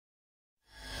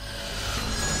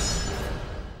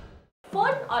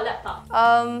or laptop?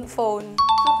 Phone.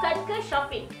 Sukan ke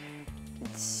shopping?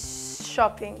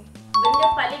 Shopping. Benda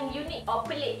paling unik or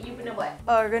pelik you pernah buat?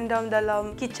 Rendam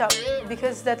dalam kicap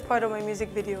because that's part of my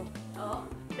music video. Oh,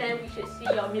 then we should see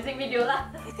your music video lah.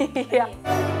 Yeah.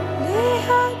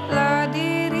 Lihatlah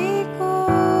diriku.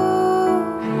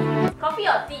 Coffee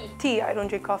or tea? Tea. I don't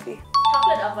drink coffee.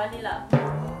 Chocolate or vanilla?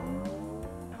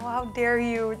 Oh, how dare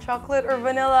you? Chocolate or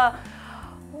vanilla?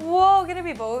 Whoa, can it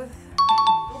be both?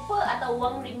 Rupa atau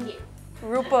wang ringgit?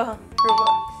 Rupa.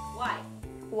 Why?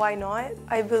 Why not?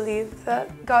 I believe that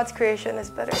God's creation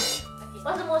is better. Okay.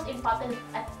 What's the most important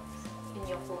app in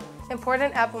your phone?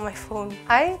 Important app on my phone.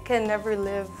 I can never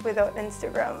live without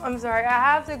Instagram. I'm sorry, I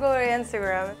have to go to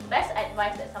Instagram. Best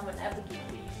advice that someone ever gave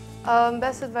to you?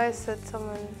 Best advice that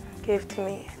someone gave to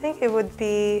me. I think it would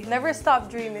be never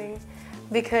stop dreaming,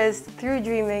 because through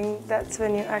dreaming, that's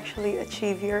when you actually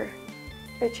achieve your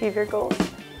goals.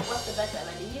 What's the best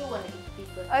advice that you want to give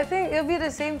people? I think it'll be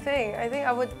the same thing. I think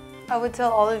I would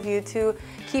tell all of you to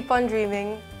keep on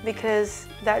dreaming, because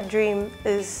that dream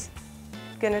is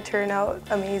gonna turn out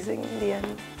amazing in the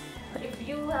end. If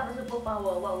you have a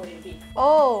superpower, what would it be?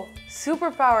 Oh,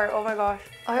 superpower! Oh my gosh.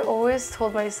 I always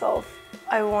told myself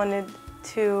I wanted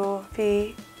to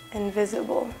be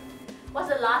invisible. What's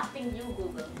the last thing you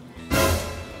Googled?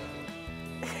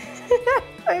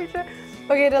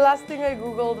 Okay, the last thing I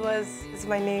googled was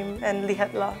my name and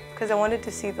Lihatlah, because I wanted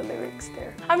to see the lyrics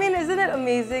there. I mean, isn't it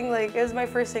amazing? Like, it was my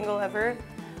first single ever.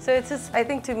 So it's just, I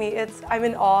think to me, I'm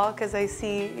in awe because I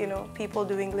see, you know, people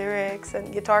doing lyrics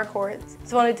and guitar chords.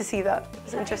 Just wanted to see that.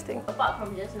 It's interesting. Apart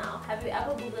from just now, have you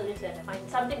ever Googled this and find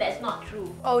something that's not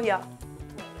true? Oh yeah.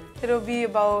 It'll be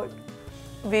about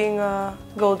being a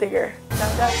gold digger.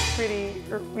 That's pretty,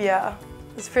 yeah,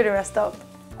 it's pretty messed up.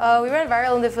 We went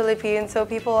viral in the Philippines, so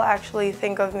people actually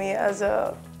think of me as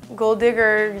a gold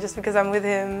digger just because I'm with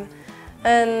him.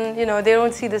 And, you know, they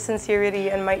don't see the sincerity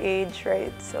and my age,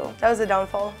 right? So that was a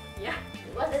downfall. Yeah.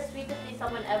 What's the sweetest thing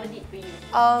someone ever did for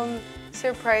you?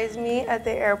 Surprised me at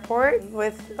the airport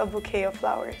with a bouquet of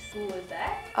flowers. Who was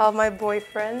that? My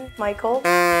boyfriend, Michael.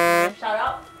 Shout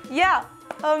out? Yeah.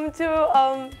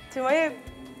 To my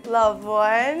loved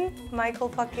one, Michael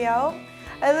Pacquiao.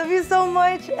 I love you so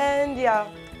much, and yeah,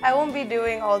 I won't be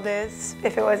doing all this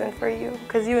if it wasn't for you,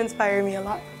 because you inspire me a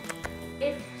lot.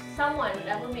 If someone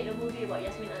ever made a movie about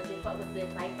Yazmin Aziz, what would the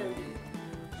title be?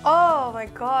 Oh my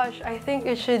gosh, I think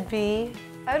it should be,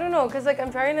 I don't know, because like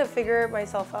I'm trying to figure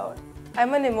myself out.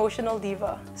 I'm an emotional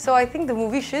diva, so I think the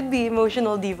movie should be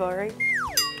Emotional Diva, right?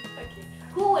 Okay.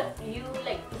 Who would you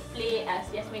like to play as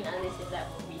Yazmin Aziz in that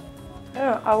movie? I don't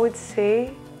know, I would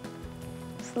say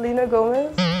Selena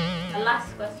Gomez. The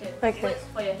last question. Okay. Words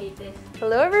for your haters.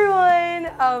 Hello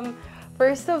everyone!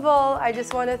 First of all, I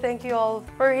just want to thank you all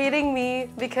for hating me,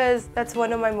 because that's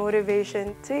one of my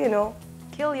motivation to, you know,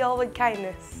 kill y'all with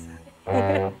kindness.